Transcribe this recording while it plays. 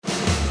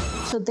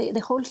So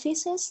the whole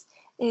thesis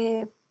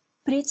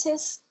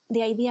preaches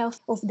the idea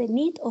of the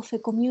need of a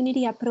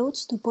community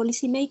approach to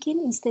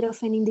policymaking instead of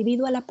an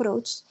individual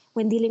approach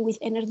when dealing with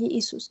energy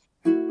issues.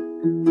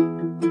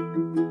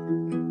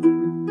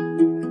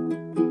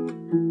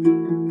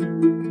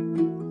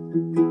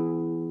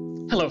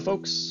 Hello,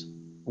 folks.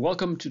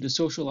 Welcome to the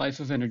Social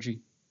Life of Energy.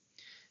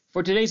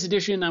 For today's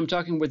edition, I'm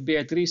talking with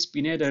Beatriz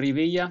Pineda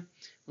Rivilla,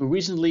 who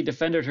recently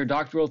defended her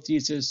doctoral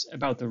thesis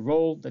about the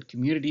role that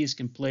communities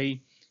can play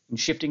in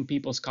shifting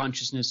people's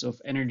consciousness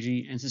of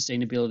energy and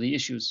sustainability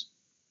issues.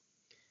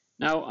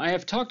 Now, I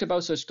have talked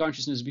about such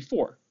consciousness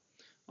before.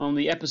 On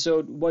the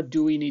episode, What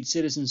Do We Need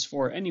Citizens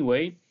For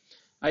Anyway?,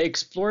 I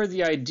explored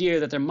the idea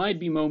that there might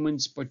be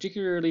moments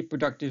particularly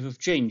productive of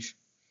change.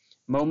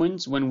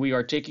 Moments when we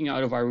are taking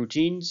out of our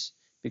routines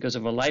because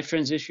of a life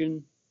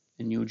transition,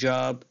 a new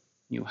job,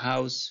 new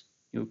house,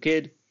 new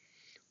kid,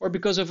 or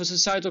because of a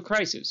societal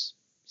crisis,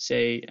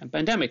 say a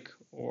pandemic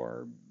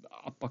or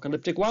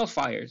apocalyptic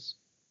wildfires.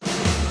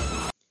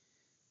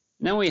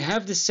 Now we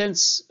have this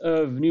sense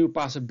of new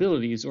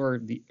possibilities or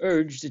the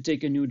urge to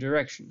take a new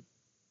direction.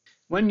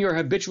 When your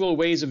habitual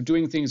ways of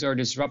doing things are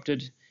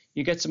disrupted,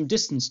 you get some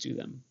distance to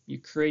them. You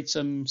create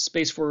some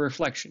space for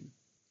reflection.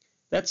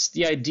 That's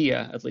the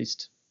idea, at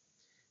least.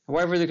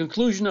 However, the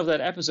conclusion of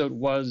that episode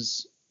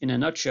was, in a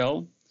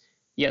nutshell,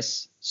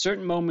 yes,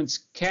 certain moments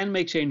can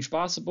make change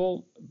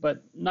possible,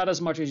 but not as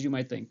much as you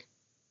might think.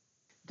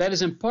 That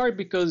is in part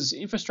because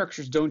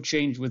infrastructures don't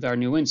change with our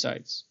new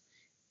insights.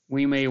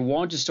 We may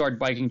want to start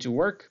biking to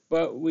work,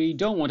 but we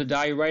don't want to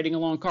die riding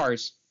along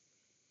cars.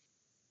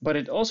 But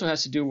it also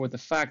has to do with the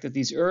fact that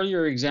these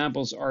earlier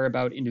examples are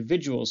about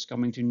individuals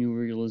coming to new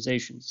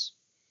realizations.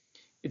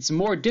 It's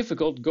more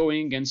difficult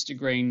going against the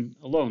grain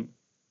alone.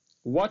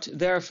 What,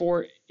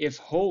 therefore, if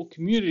whole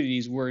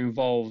communities were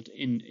involved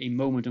in a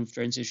moment of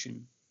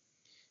transition?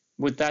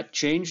 Would that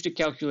change the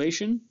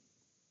calculation?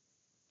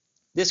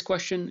 This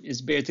question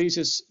is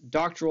Beatriz's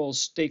doctoral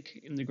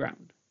stake in the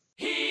ground.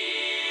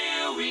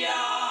 Here we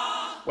are!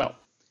 Well,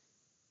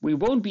 we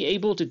won't be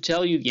able to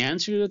tell you the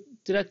answer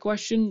to that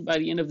question by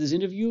the end of this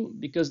interview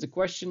because the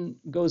question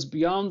goes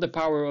beyond the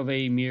power of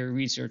a mere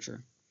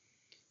researcher.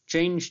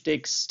 Change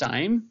takes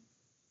time,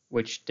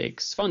 which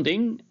takes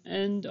funding,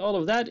 and all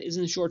of that is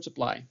in short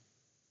supply.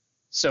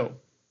 So,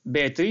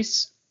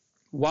 Beatriz,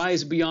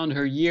 wise beyond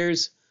her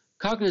years,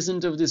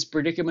 cognizant of this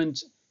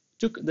predicament,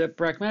 took the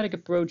pragmatic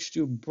approach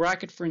to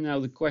bracket for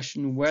now the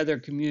question whether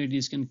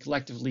communities can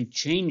collectively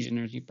change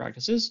energy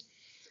practices,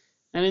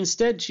 and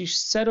instead she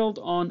settled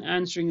on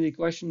answering the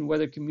question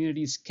whether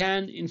communities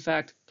can, in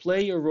fact,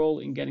 play a role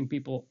in getting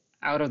people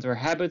out of their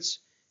habits,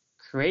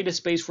 create a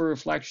space for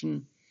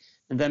reflection,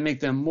 and then make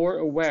them more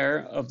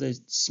aware of the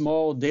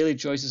small daily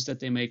choices that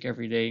they make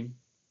every day,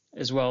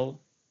 as well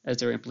as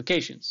their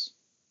implications.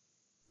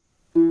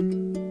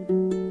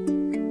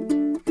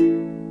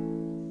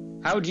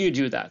 How do you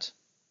do that?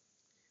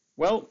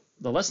 Well,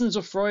 the lessons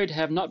of Freud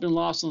have not been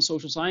lost on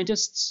social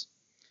scientists.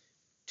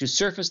 To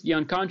surface the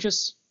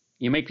unconscious,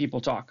 you make people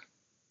talk.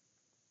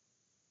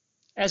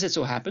 As it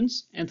so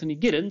happens, Anthony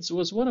Giddens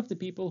was one of the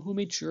people who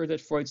made sure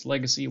that Freud's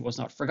legacy was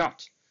not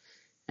forgot.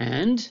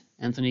 And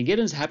Anthony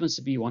Giddens happens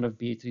to be one of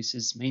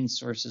Beatriz's main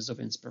sources of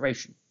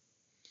inspiration.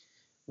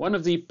 One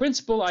of the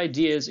principal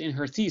ideas in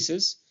her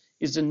thesis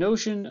is the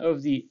notion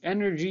of the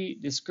energy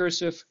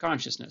discursive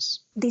consciousness.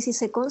 This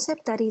is a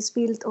concept that is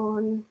built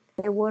on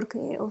the work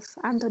of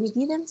Anthony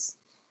Giddens.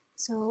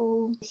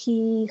 So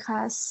he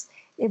has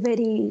a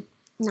very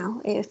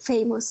a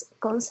famous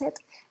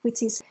concept,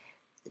 which is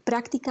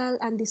practical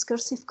and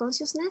discursive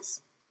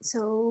consciousness.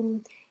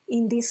 So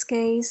in this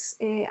case,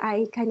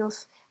 I kind of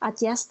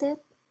adjusted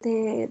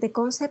the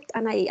concept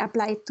and I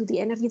applied to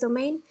the energy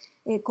domain,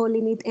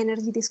 calling it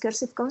energy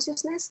discursive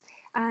consciousness.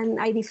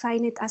 And I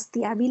define it as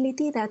the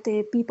ability that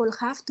people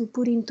have to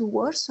put into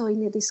words, so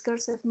in a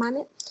discursive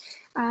manner,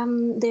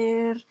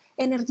 their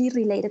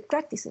energy-related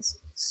practices.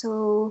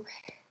 So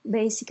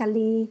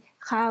basically,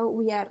 how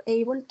we are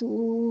able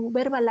to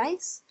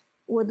verbalize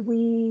what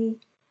we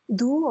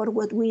do or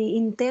what we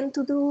intend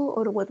to do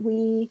or what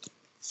we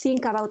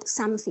think about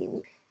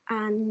something.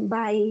 And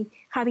by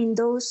having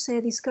those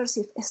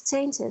discursive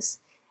exchanges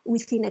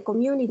within a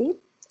community,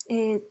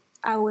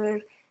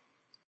 our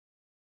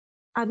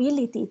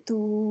ability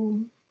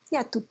to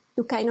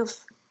kind of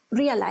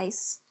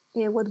realize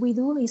what we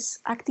do is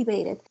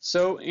activated.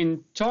 So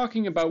in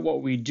talking about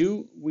what we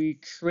do, we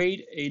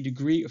create a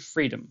degree of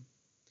freedom.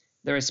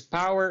 There is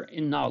power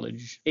in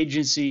knowledge,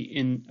 agency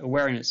in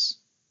awareness.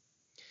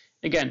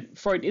 Again,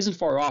 Freud isn't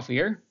far off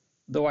here,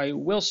 though I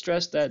will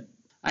stress that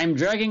I'm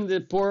dragging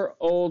the poor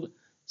old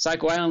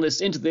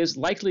psychoanalyst into this,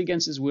 likely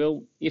against his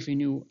will, if he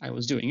knew I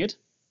was doing it.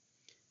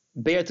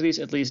 Beatriz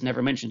at least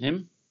never mentioned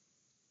him.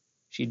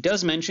 She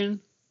does mention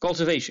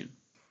cultivation,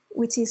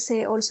 which is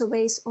also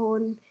based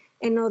on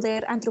another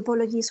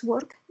anthropologist's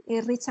work,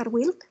 Richard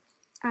Wilk.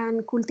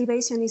 And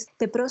cultivation is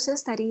the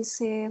process that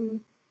is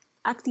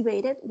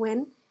activated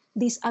when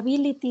this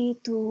ability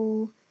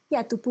to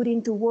put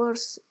into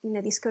words in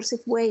a discursive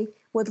way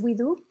what we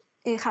do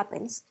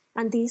happens.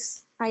 And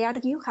this I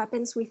argue,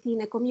 happens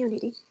within a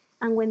community.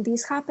 And when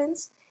this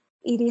happens,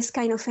 it is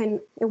kind of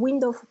a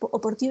window of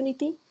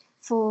opportunity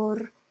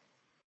for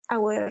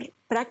our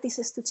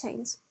practices to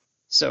change.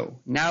 So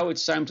now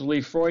it's time to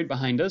leave Freud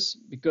behind us,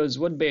 because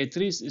what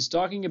Beatriz is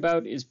talking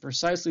about is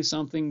precisely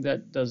something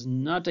that does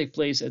not take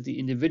place at the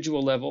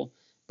individual level,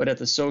 but at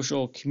the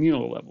social,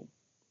 communal level.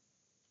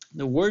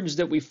 The words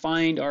that we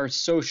find are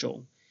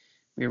social.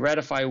 We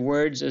ratify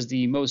words as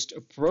the most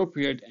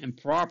appropriate and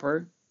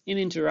proper in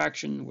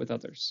interaction with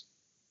others.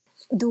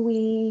 Do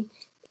we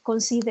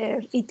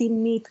consider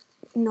eating meat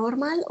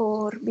normal,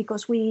 or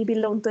because we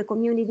belong to a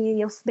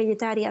community of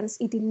vegetarians,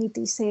 eating meat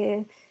is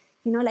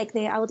like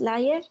the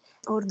outlier?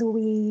 Or do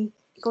we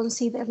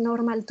consider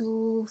normal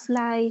to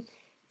fly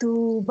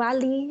to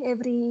Bali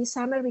every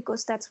summer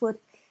because that's what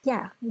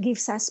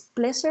gives us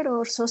pleasure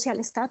or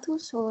social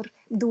status? Or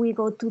do we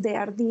go to the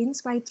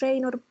Ardennes by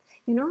train, or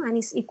and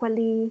it's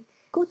equally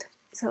good?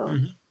 So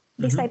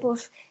this type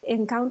of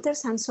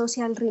encounters and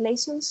social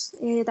relations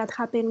that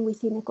happen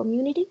within a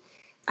community,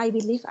 I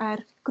believe, are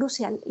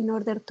crucial in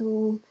order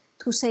to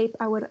shape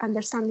our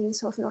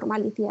understandings of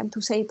normality and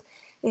to shape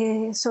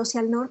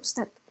social norms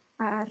that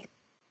are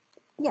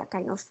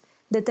kind of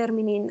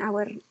determining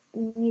our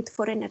need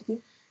for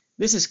energy.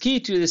 This is key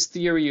to this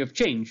theory of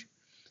change,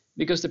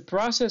 because the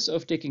process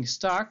of taking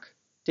stock,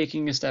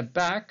 taking a step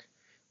back,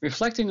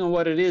 reflecting on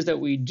what it is that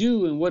we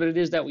do and what it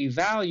is that we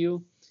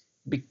value,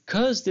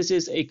 because this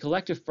is a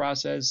collective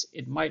process,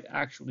 it might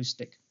actually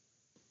stick.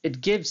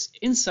 It gives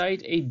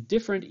insight a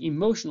different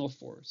emotional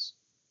force.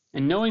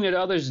 And knowing that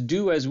others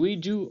do as we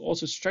do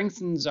also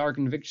strengthens our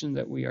conviction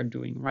that we are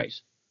doing right.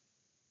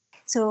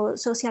 So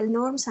social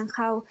norms and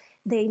how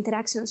the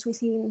interactions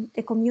within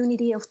a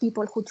community of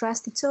people who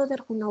trust each other,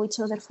 who know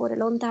each other for a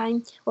long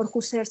time, or who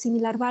share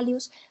similar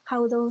values,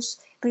 how those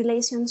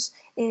relations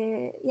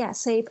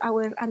shape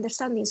our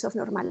understandings of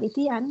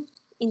normality, and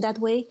in that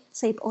way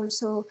shape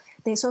also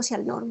the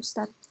social norms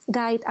that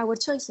guide our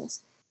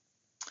choices.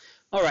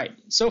 All right,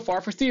 so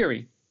far for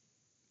theory.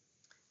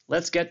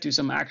 Let's get to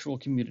some actual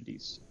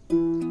communities.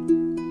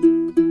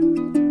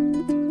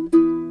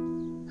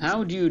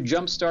 How do you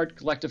jumpstart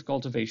collective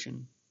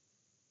cultivation?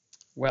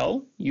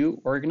 Well, you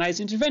organize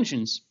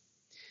interventions.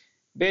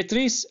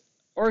 Beatriz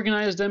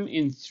organized them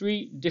in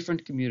 3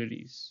 different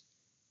communities,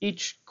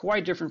 each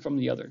quite different from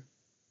the other.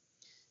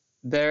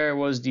 There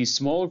was the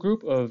small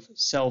group of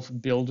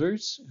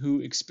self-builders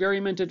who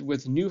experimented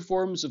with new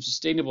forms of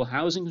sustainable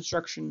housing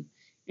construction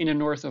in the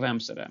north of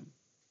Amsterdam.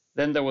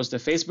 Then there was the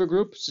Facebook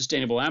group,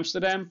 Sustainable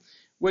Amsterdam,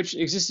 which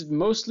existed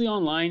mostly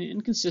online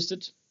and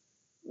consisted,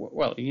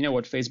 well, you know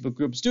what Facebook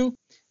groups do.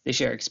 They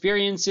share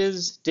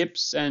experiences,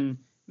 tips, and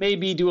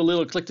maybe do a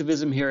little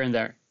collectivism here and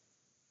there.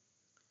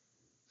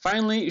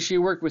 Finally, she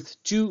worked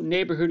with 2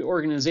 neighborhood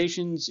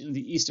organizations in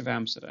the east of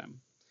Amsterdam.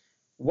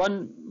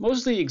 One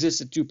mostly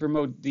existed to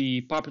promote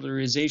the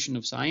popularization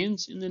of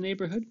science in the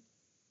neighborhood,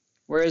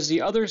 whereas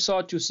the other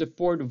sought to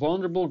support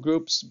vulnerable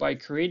groups by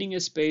creating a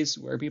space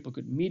where people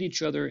could meet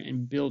each other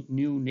and build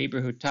new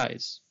neighborhood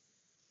ties.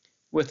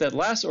 With that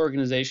last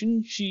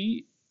organization,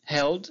 she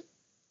held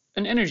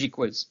an energy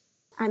quiz.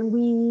 And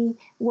we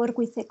work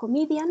with a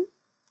comedian,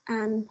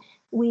 and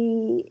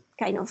we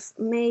kind of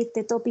made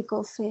the topic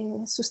of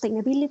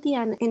sustainability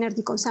and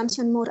energy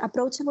consumption more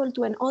approachable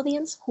to an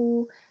audience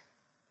who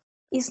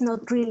is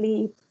not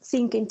really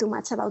thinking too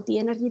much about the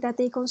energy that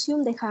they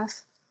consume. They have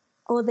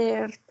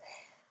other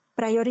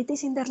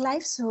priorities in their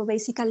lives. So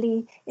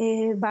basically,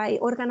 by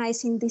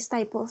organizing this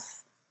type of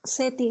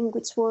setting,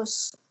 which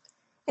was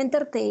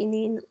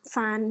entertaining,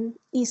 fun,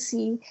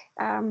 easy,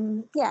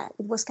 it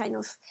was kind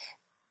of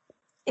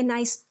a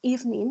nice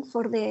evening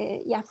for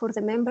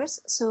the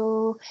members.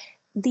 So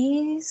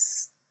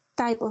this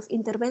type of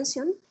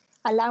intervention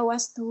allow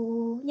us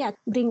to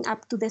bring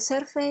up to the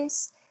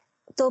surface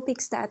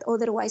topics that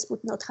otherwise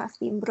would not have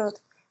been brought.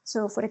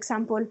 So, for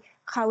example,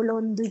 how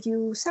long do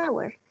you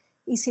shower?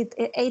 Is it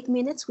 8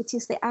 minutes, which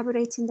is the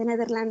average in the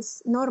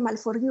Netherlands, normal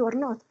for you or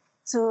not?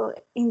 So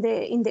in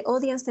the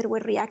audience, there were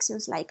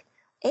reactions like,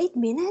 8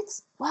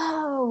 minutes?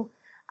 Wow,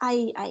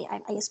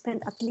 I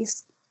spent at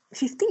least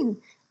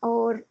 15.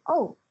 Or,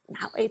 oh,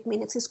 now 8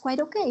 minutes is quite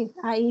okay.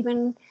 I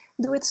even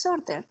do it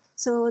shorter.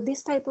 So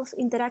this type of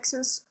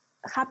interactions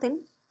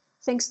happen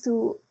thanks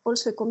to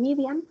also a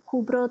comedian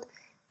who brought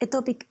a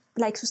topic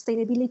like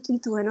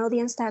sustainability to an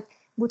audience that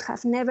would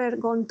have never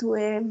gone to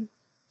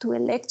a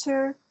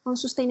lecture on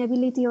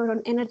sustainability or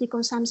on energy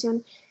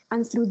consumption.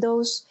 And through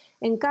those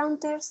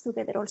encounters,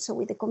 together also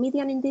with the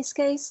comedian in this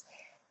case,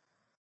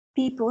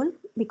 people,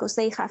 because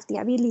they have the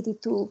ability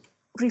to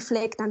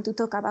reflect and to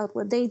talk about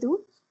what they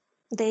do,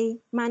 they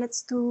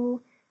managed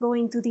to go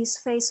into this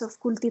phase of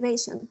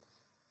cultivation.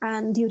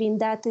 And during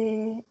that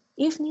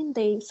evening,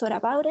 they thought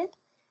about it,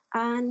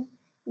 and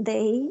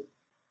they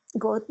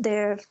got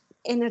their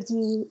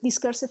energy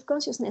discursive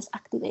consciousness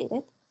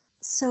activated.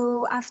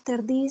 So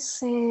after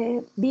this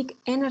big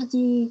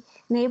energy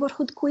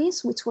neighborhood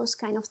quiz, which was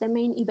kind of the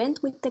main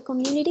event with the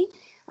community,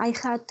 I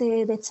had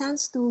the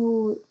chance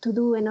to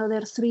do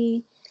another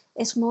 3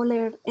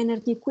 smaller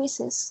energy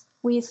quizzes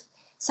with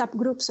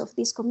subgroups of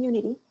this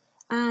community.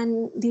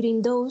 And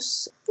during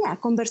those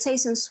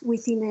conversations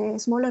within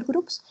smaller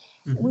groups,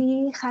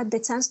 we had the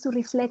chance to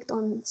reflect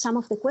on some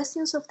of the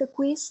questions of the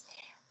quiz,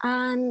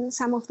 and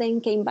some of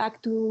them came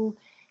back to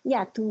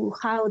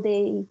how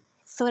they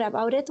thought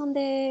about it on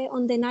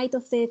the night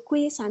of the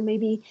quiz, and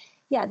maybe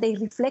they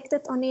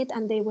reflected on it,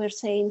 and they were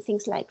saying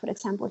things like, for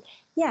example,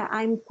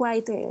 I'm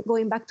quite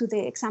going back to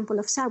the example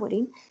of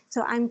showering.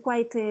 So I'm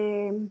quite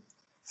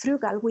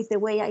frugal with the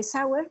way I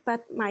shower,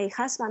 but my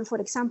husband, for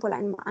example,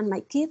 and my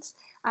kids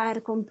are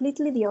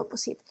completely the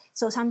opposite.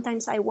 So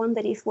sometimes I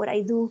wonder if what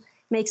I do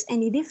makes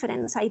any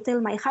difference. I tell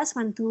my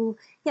husband to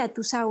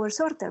shower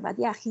shorter, but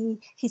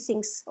he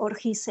thinks, or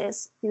he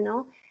says,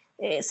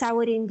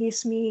 showering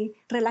gives me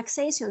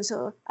relaxation,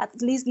 so at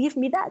least give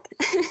me that.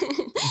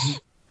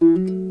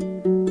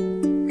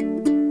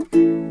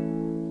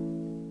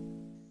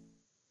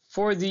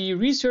 For the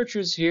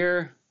researchers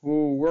here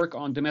who work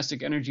on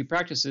domestic energy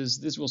practices,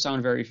 this will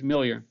sound very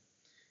familiar.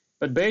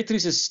 But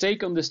Beatrice's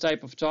take on this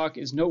type of talk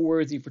is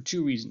noteworthy for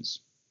two reasons.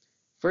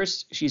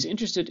 First, she's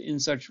interested in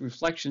such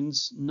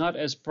reflections not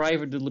as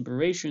private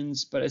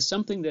deliberations, but as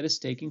something that is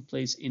taking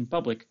place in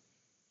public.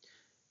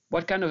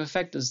 What kind of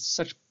effect does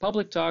such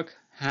public talk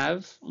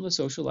have on the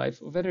social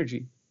life of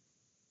energy?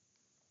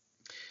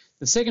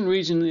 The second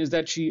reason is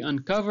that she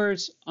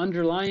uncovers,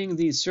 underlying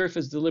these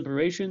surface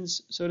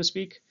deliberations, so to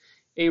speak,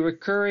 a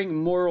recurring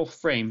moral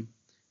frame,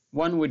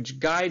 one which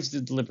guides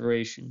the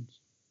deliberations,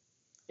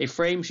 a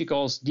frame she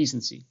calls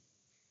decency.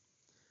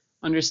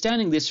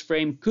 Understanding this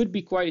frame could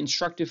be quite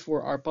instructive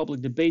for our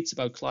public debates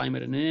about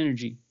climate and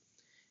energy,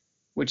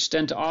 which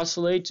tend to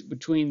oscillate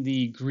between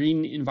the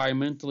green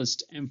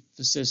environmentalist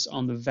emphasis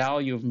on the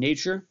value of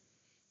nature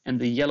and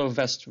the yellow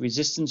vest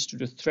resistance to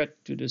the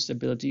threat to the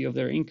stability of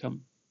their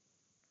income.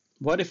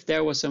 What if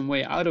there was some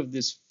way out of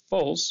this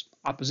false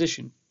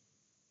opposition?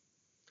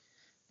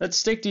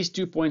 Let's take these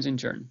 2 points in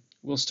turn.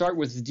 We'll start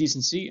with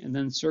decency and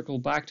then circle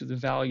back to the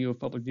value of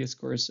public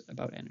discourse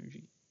about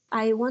energy.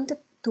 I wanted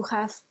to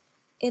have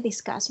a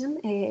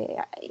discussion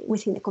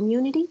within the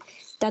community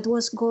that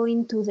was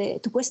going to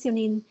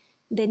questioning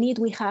the need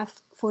we have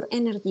for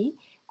energy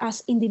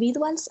as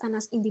individuals, and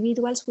as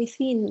individuals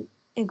within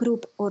a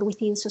group or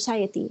within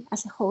society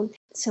as a whole.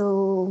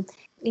 So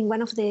in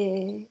one of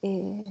the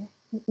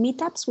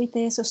meetups with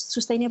the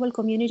Sustainable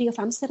Community of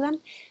Amsterdam,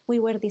 we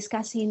were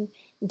discussing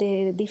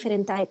the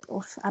different type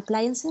of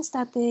appliances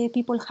that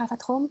people have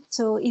at home.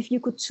 So if you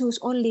could choose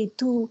only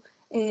two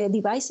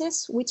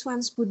devices, which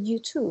ones would you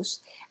choose?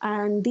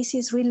 And this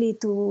is really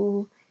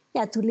to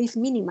live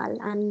minimal.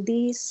 And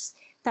this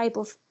type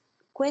of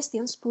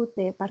questions put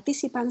the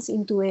participants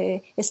into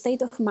a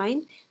state of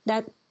mind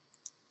that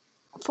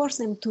force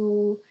them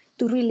to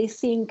really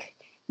think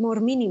more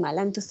minimal,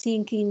 and to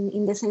think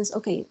in the sense,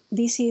 okay,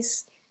 this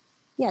is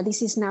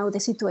now the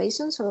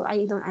situation, so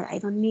I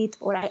don't need,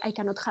 or I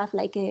cannot have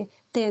like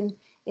 10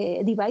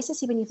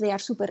 devices, even if they are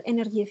super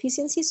energy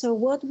efficiency. So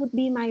what would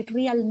be my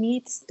real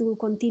needs to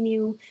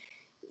continue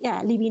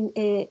living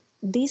a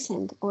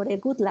decent or a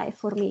good life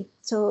for me?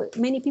 So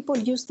many people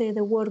use the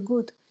word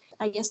good.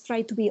 I just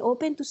try to be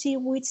open to see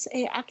which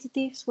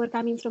adjectives were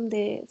coming from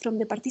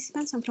the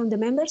participants and from the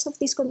members of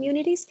these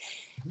communities.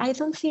 Mm-hmm. I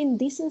don't think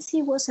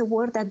decency was a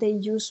word that they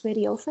use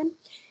very often.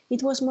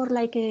 It was more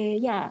like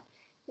a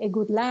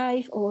good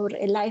life, or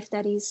a life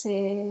that is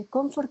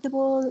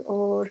comfortable,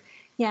 or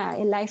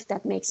a life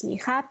that makes me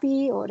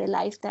happy, or a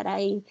life that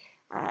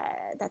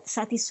that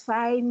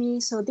satisfies me.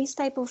 So this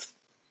type of,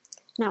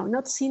 now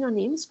not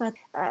synonyms, but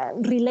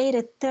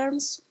related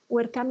terms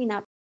were coming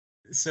up.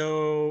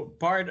 So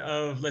part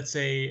of, let's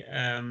say,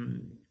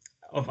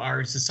 of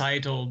our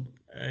societal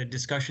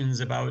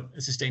discussions about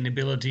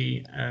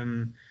sustainability,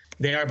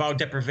 they are about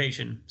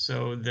deprivation.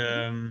 So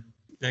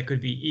that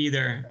could be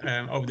either,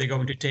 they're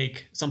going to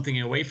take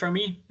something away from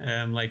me,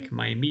 like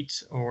my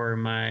meat or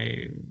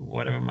my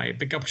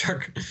pickup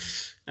truck,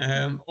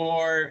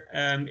 or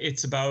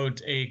it's about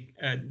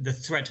the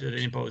threat that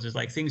it imposes,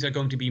 like things are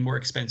going to be more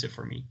expensive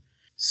for me.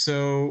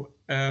 So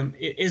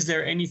is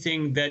there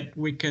anything that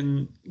we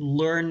can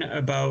learn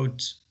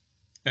about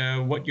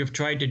what you've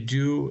tried to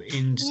do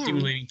in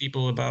stimulating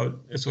people about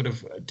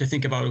to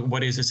think about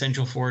what is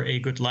essential for a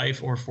good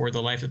life, or for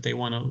the life that they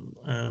want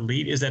to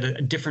lead? Is that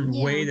a different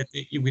way that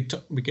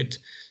we could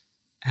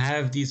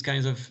have these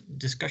kinds of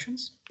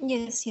discussions?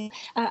 Yes, yeah.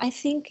 I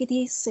think it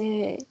is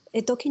a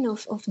token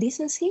of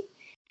decency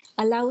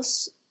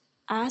allows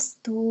us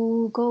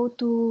to go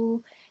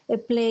to a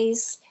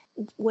place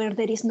where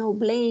there is no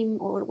blame,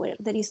 or where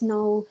there is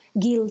no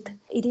guilt.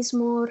 It is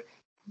more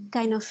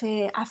kind of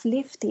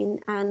uplifting,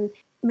 and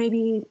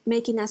maybe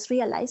making us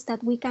realize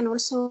that we can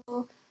also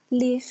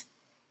live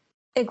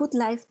a good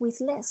life with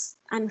less,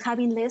 and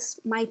having less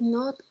might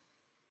not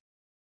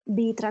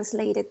be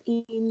translated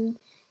in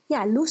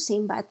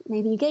losing, but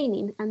maybe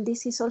gaining. And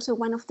this is also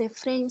one of the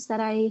frames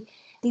that I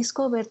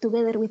discovered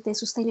together with the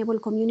Sustainable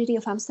Community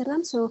of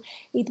Amsterdam. So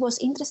it was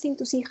interesting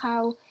to see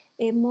how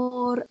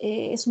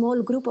a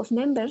small group of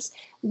members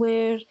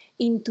were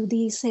into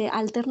this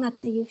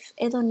alternative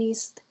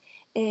hedonist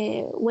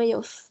way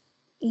of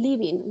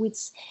living,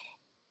 which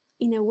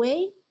in a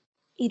way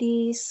it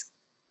is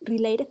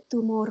related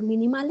to more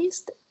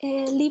minimalist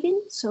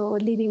living, so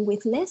living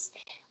with less,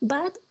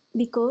 but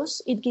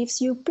because it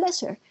gives you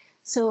pleasure.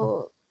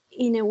 So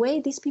in a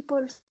way, these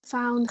people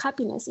found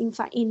happiness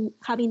in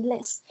having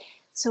less.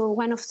 So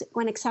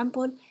one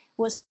example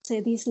was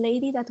this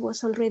lady that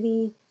was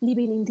already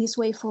living in this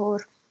way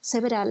for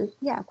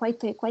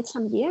quite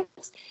some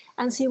years,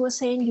 and she was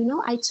saying,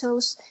 I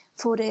chose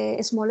for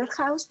a smaller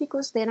house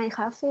because then I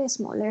have a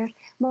smaller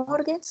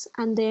mortgage,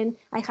 and then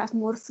I have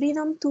more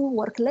freedom to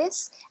work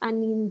less,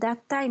 and in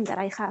that time that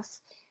I have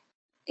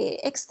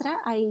extra,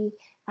 I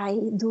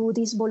do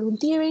this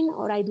volunteering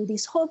or I do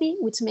this hobby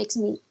which makes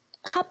me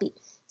happy.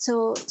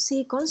 So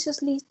she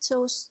consciously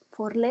chose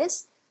for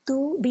less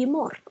to be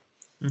more.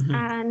 Mm-hmm.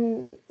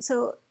 And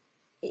so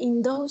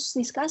in those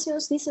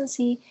discussions,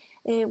 decency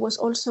was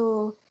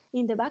also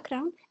in the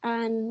background,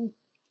 and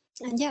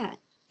yeah,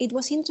 it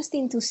was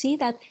interesting to see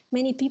that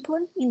many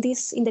people in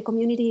the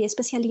community,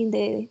 especially in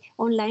the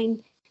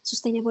online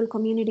sustainable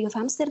community of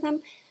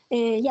Amsterdam,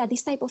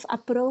 this type of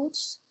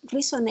approach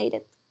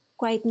resonated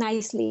quite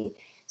nicely.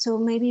 So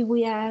maybe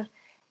we are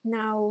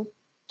now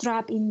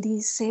trapped in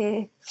this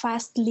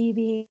fast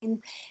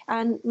living,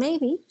 and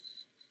maybe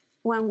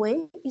one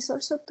way is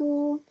also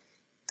to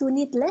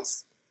need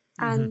less.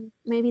 And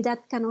maybe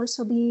that can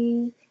also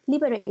be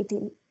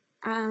liberating.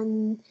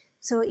 And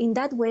so in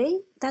that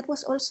way, that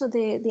was also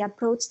the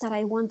approach that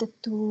I wanted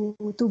to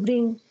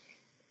bring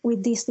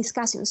with this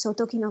discussion. So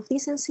talking of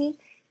decency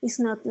is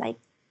not like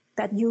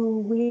that you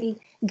will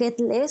get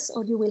less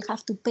or you will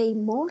have to pay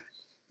more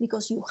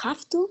because you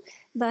have to,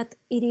 but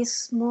it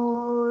is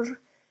more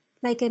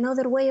like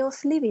another way of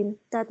living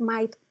that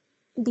might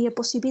be a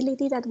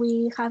possibility that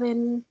we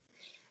haven't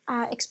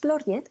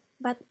explored yet,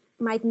 but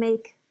might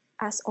make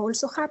us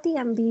also happy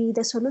and be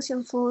the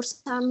solution for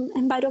some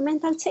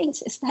environmental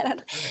changes that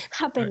are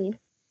happening. Right.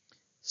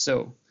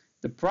 So,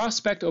 the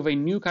prospect of a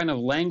new kind of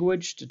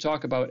language to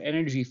talk about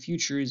energy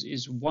futures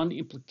is one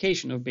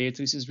implication of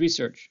Beatrice's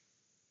research.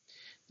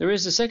 There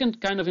is a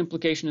second kind of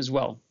implication as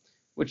well,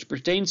 which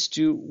pertains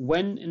to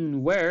when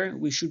and where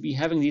we should be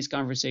having these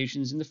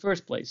conversations in the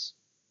first place.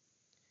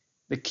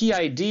 The key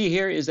idea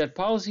here is that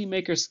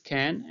policymakers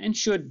can and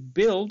should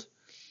build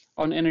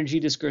on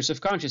energy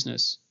discursive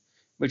consciousness,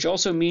 which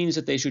also means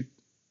that they should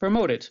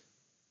promote it.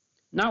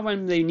 Not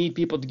when they need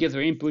people to give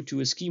their input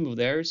to a scheme of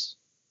theirs,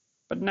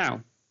 but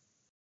now.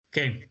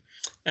 Okay,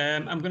 I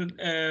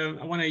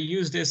want to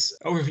use this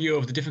overview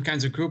of the different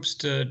kinds of groups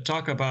to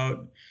talk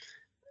about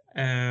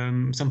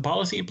some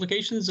policy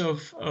implications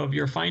of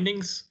your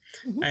findings.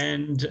 Mm-hmm.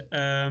 And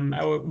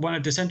I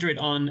wanted to center it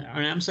on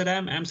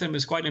Amsterdam. Amsterdam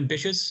is quite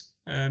ambitious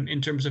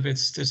in terms of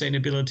its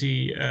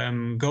sustainability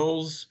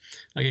goals.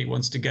 Like it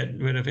wants to get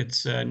rid of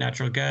its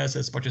natural gas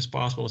as much as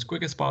possible, as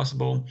quick as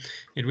possible.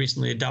 It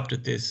recently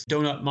adopted this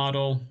donut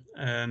model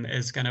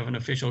as kind of an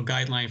official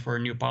guideline for a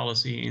new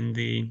policy in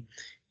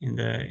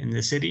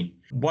the city.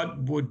 What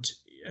would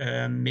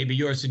maybe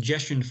your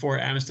suggestion for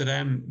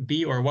Amsterdam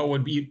be, or what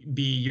would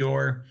be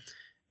your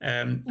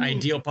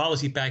ideal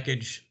policy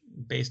package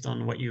based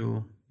on what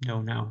you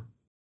know now?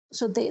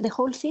 So the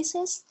whole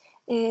thesis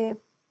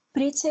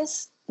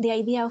preaches the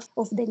idea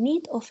of the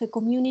need of a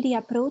community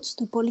approach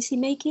to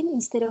policymaking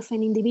instead of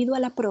an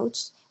individual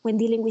approach when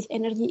dealing with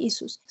energy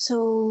issues.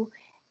 So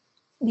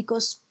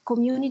because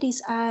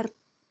communities are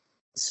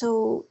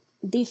so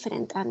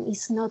different and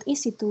it's not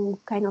easy to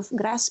kind of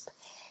grasp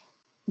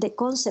the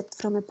concept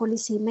from a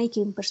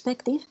policy-making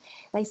perspective,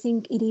 I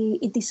think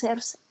it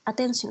deserves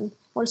attention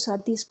also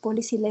at this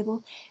policy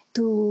level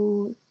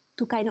to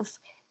kind of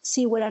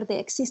see what are the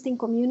existing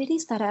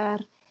communities that are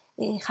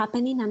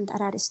happening and that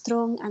are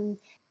strong, and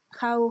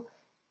how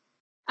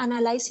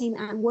analyzing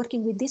and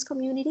working with these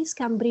communities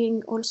can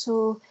bring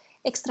also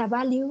extra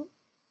value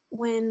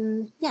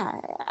when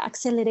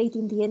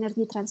accelerating the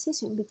energy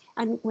transition.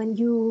 And when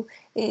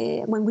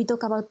we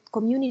talk about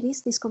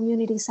communities, these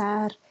communities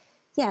are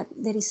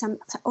there is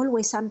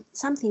always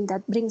something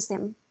that brings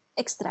them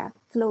extra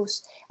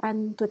close,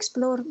 and to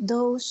explore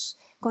those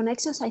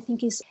connections I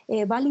think is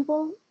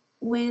valuable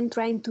when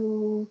trying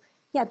to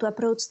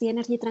approach the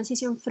energy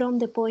transition from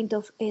the point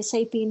of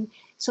shaping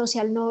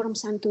social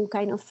norms and to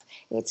kind of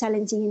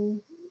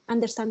challenging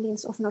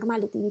understandings of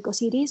normality,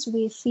 because it is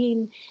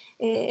within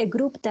a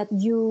group that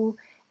you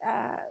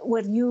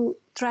where you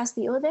trust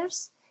the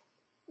others,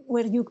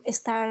 where you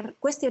start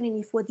questioning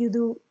if what you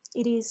do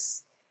it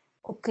is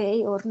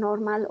okay or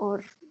normal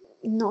or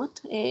not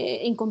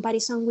in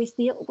comparison with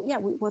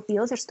what the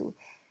others do.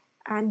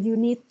 And you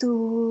need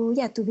to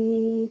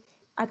be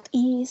at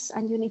ease,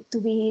 and you need to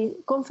be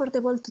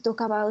comfortable to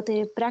talk about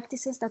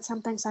practices that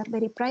sometimes are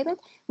very private,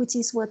 which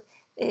is what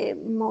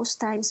most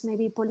times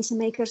maybe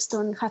policymakers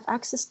don't have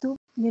access to.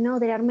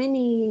 There are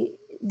many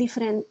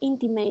different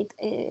intimate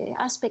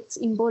aspects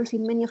involved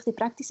in many of the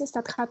practices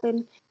that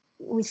happen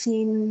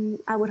within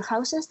our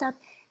houses that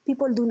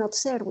people do not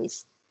share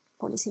with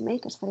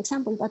policymakers, for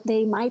example, but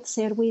they might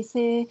share with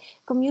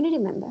community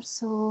members.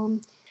 So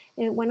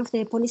one of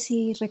the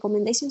policy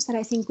recommendations that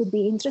I think would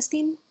be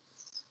interesting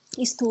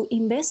is to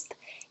invest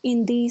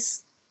in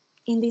these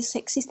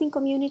existing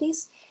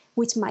communities,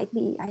 which might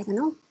be, I don't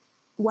know,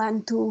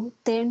 1 to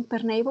 10 per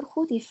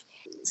neighborhood.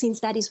 Since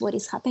that is what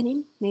is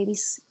happening, maybe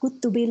it's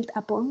good to build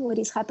upon what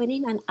is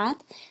happening and add.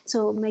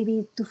 So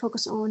maybe to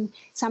focus on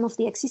some of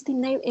the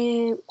existing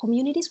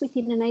communities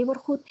within the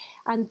neighborhood,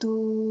 and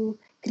to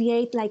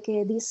create like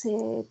these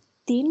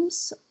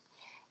teams.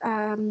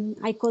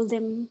 I call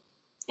them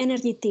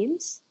energy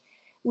teams,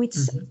 which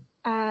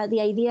the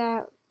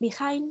idea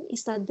behind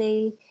is that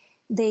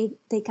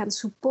they can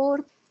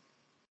support,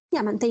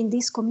 maintain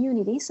these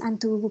communities and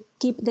to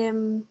keep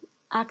them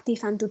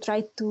active and to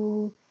try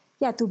to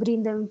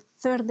bring them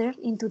further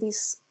into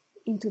this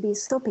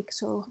topic.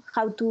 So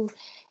how to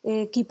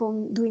keep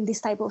on doing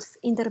this type of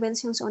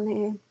interventions on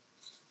a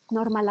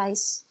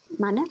normalized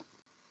manner.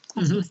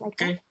 Things like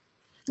that.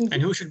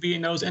 And who should be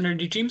in those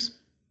energy teams?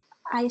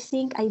 I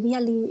think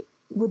ideally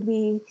would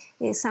be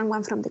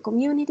someone from the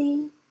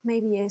community,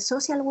 maybe a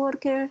social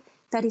worker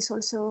that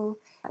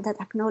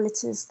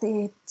acknowledges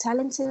the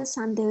challenges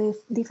and the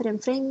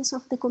different frames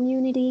of the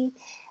community,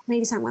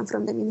 maybe someone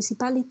from the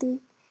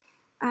municipality,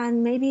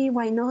 and maybe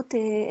why not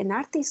an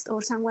artist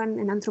or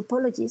an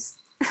anthropologist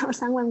or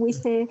someone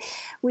with a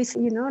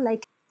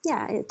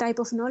type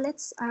of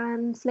knowledge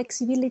and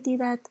flexibility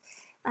that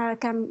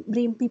can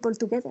bring people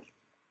together.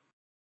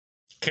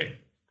 Okay.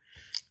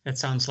 That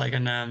sounds like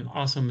an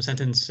awesome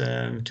sentence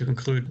to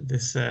conclude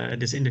this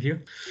interview.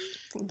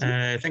 Thank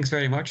you. Thanks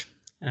very much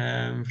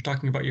for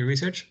talking about your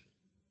research.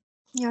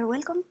 You're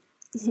welcome.